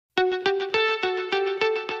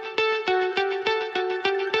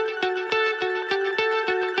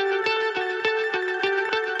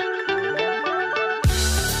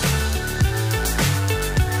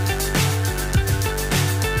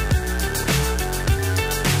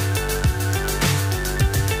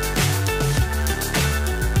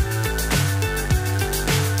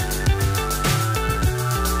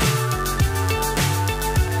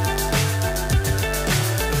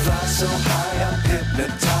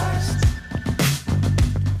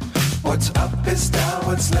is down,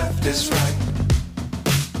 what's left is right.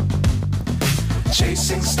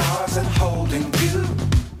 Chasing stars and holding you.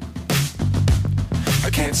 I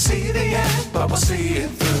can't see the end, but we'll see it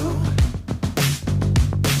through.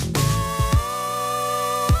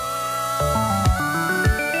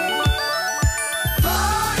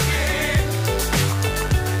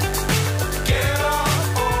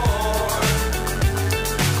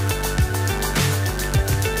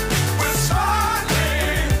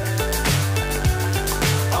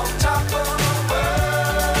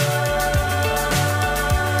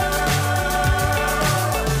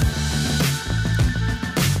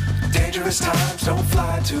 Times don't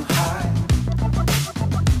fly too high.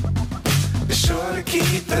 Be sure to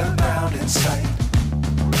keep the ground in sight.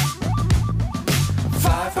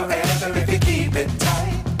 Fly forever if you keep it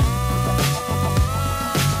tight.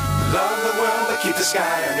 Love the world but keep the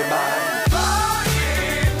sky on your mind.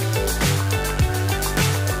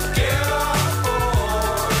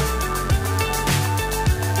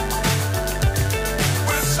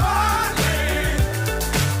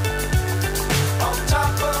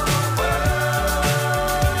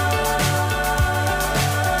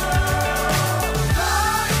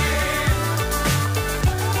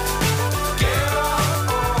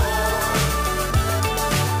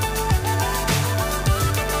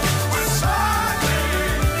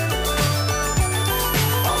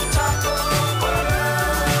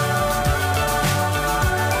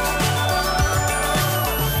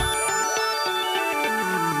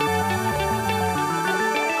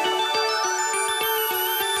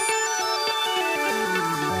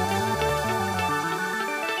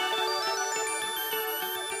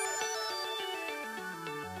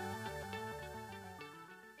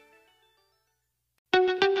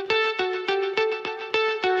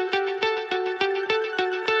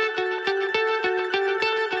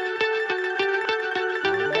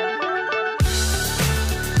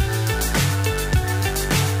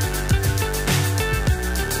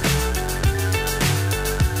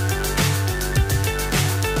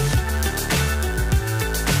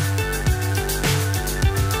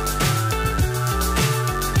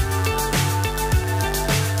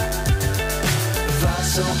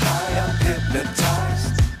 So high I'm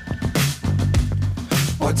hypnotized.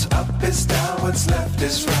 What's up is down, what's left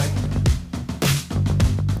is right.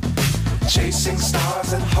 Chasing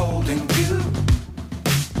stars and holding you.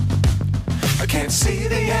 I can't see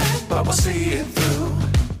the end, but we'll see it through.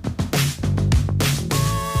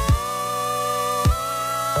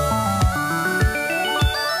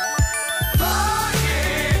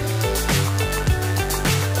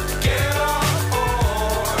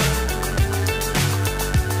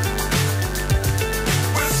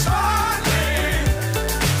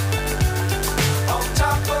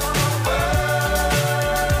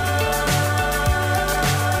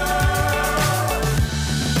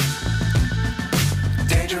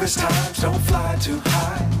 Times don't fly too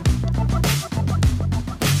high.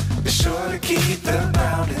 Be sure to keep the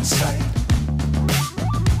ground in sight.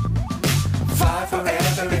 Fly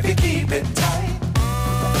forever if you keep it tight.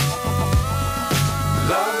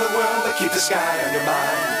 Love the world but keep the sky on your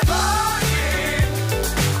mind.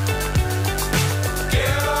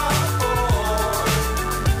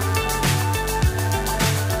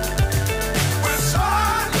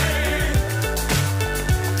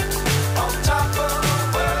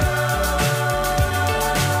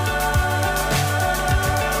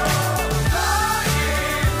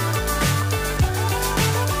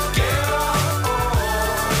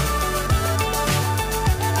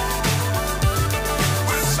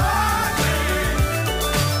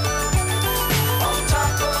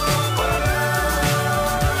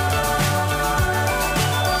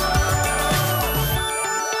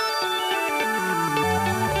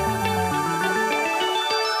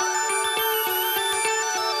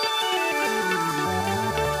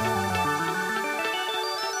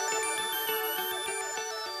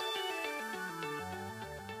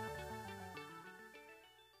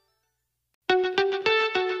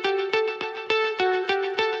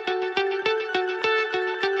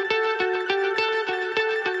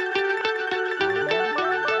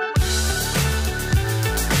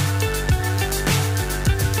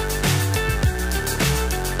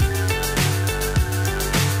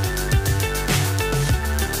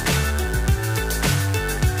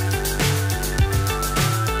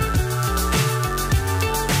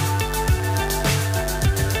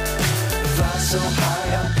 So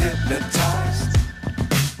high I'm hypnotized.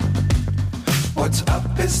 What's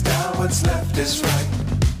up is down, what's left is right.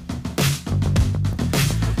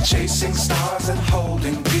 Chasing stars and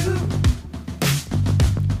holding you.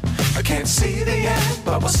 I can't see the end,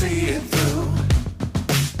 but we'll see it through.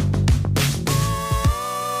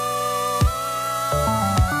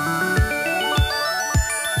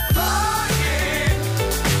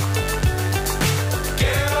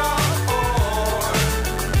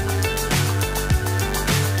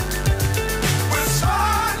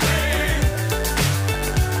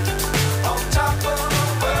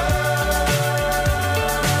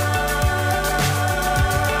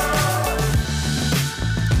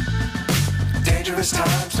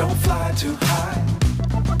 don't fly too high.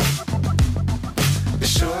 Be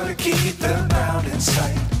sure to keep the ground in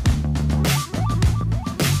sight.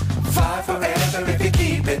 Fly forever if you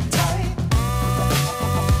keep it tight.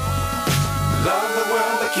 Love the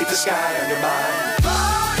world, but keep the sky on your mind.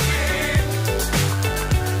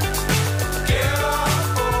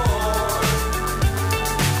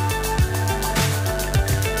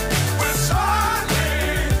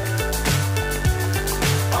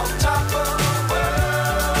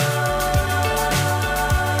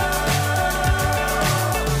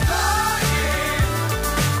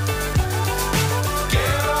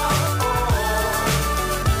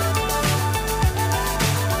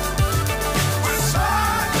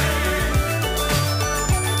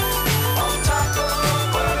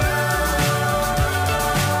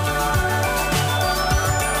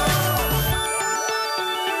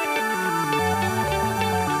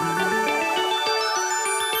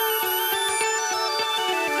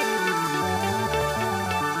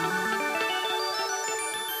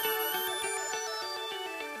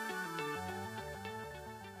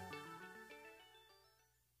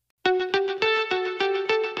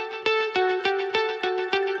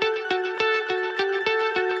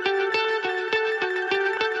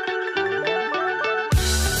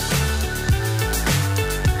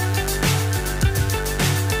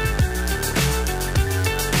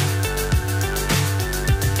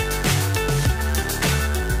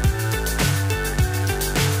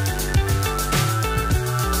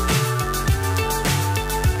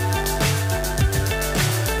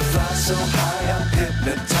 So high I'm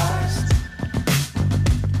hypnotized.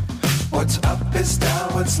 What's up is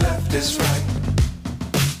down, what's left is right.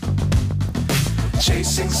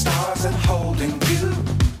 Chasing stars and holding you.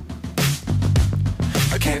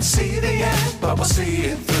 I can't see the end, but we'll see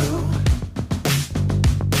it through.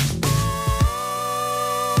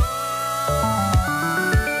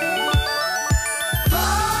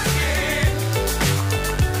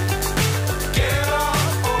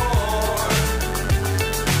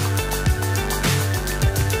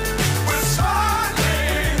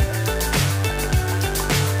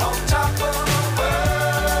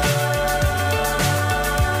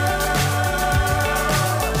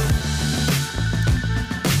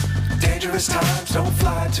 Times don't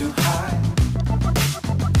fly too high.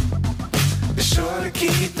 Be sure to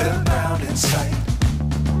keep the ground in sight.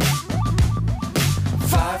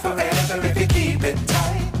 Fly forever if you keep it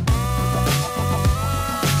tight.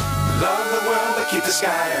 Love the world, but keep the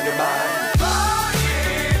sky on your mind.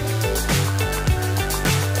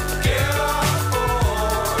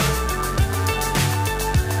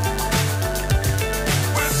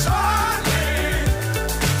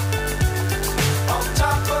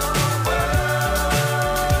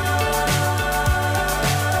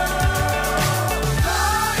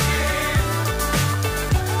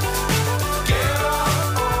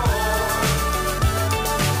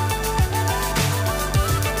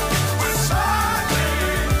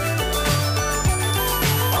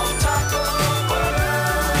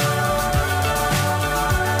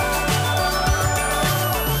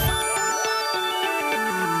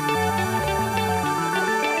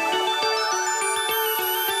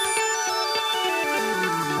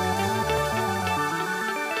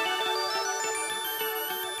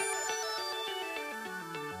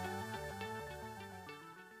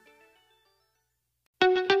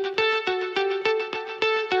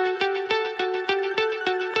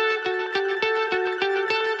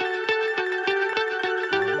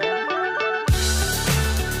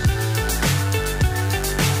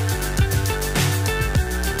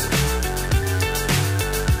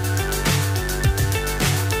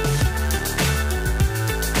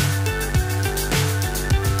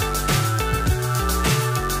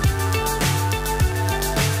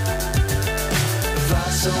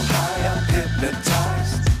 So high I'm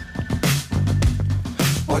hypnotized.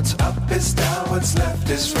 What's up is down, what's left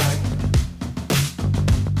is right.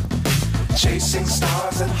 Chasing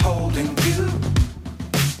stars and holding you.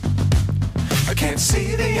 I can't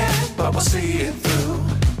see the end, but we'll see it through.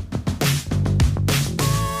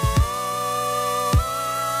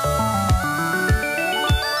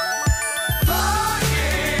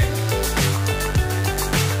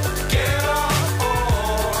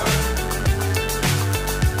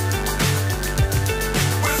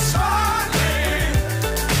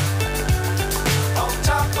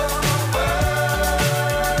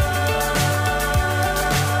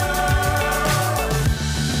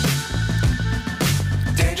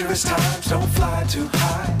 Times don't fly too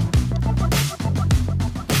high.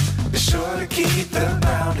 Be sure to keep the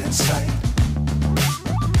ground in sight.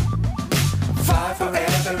 Fly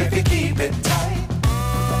forever if you keep it tight.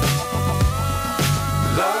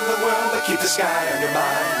 Love keep the sky on your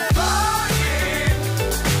mind.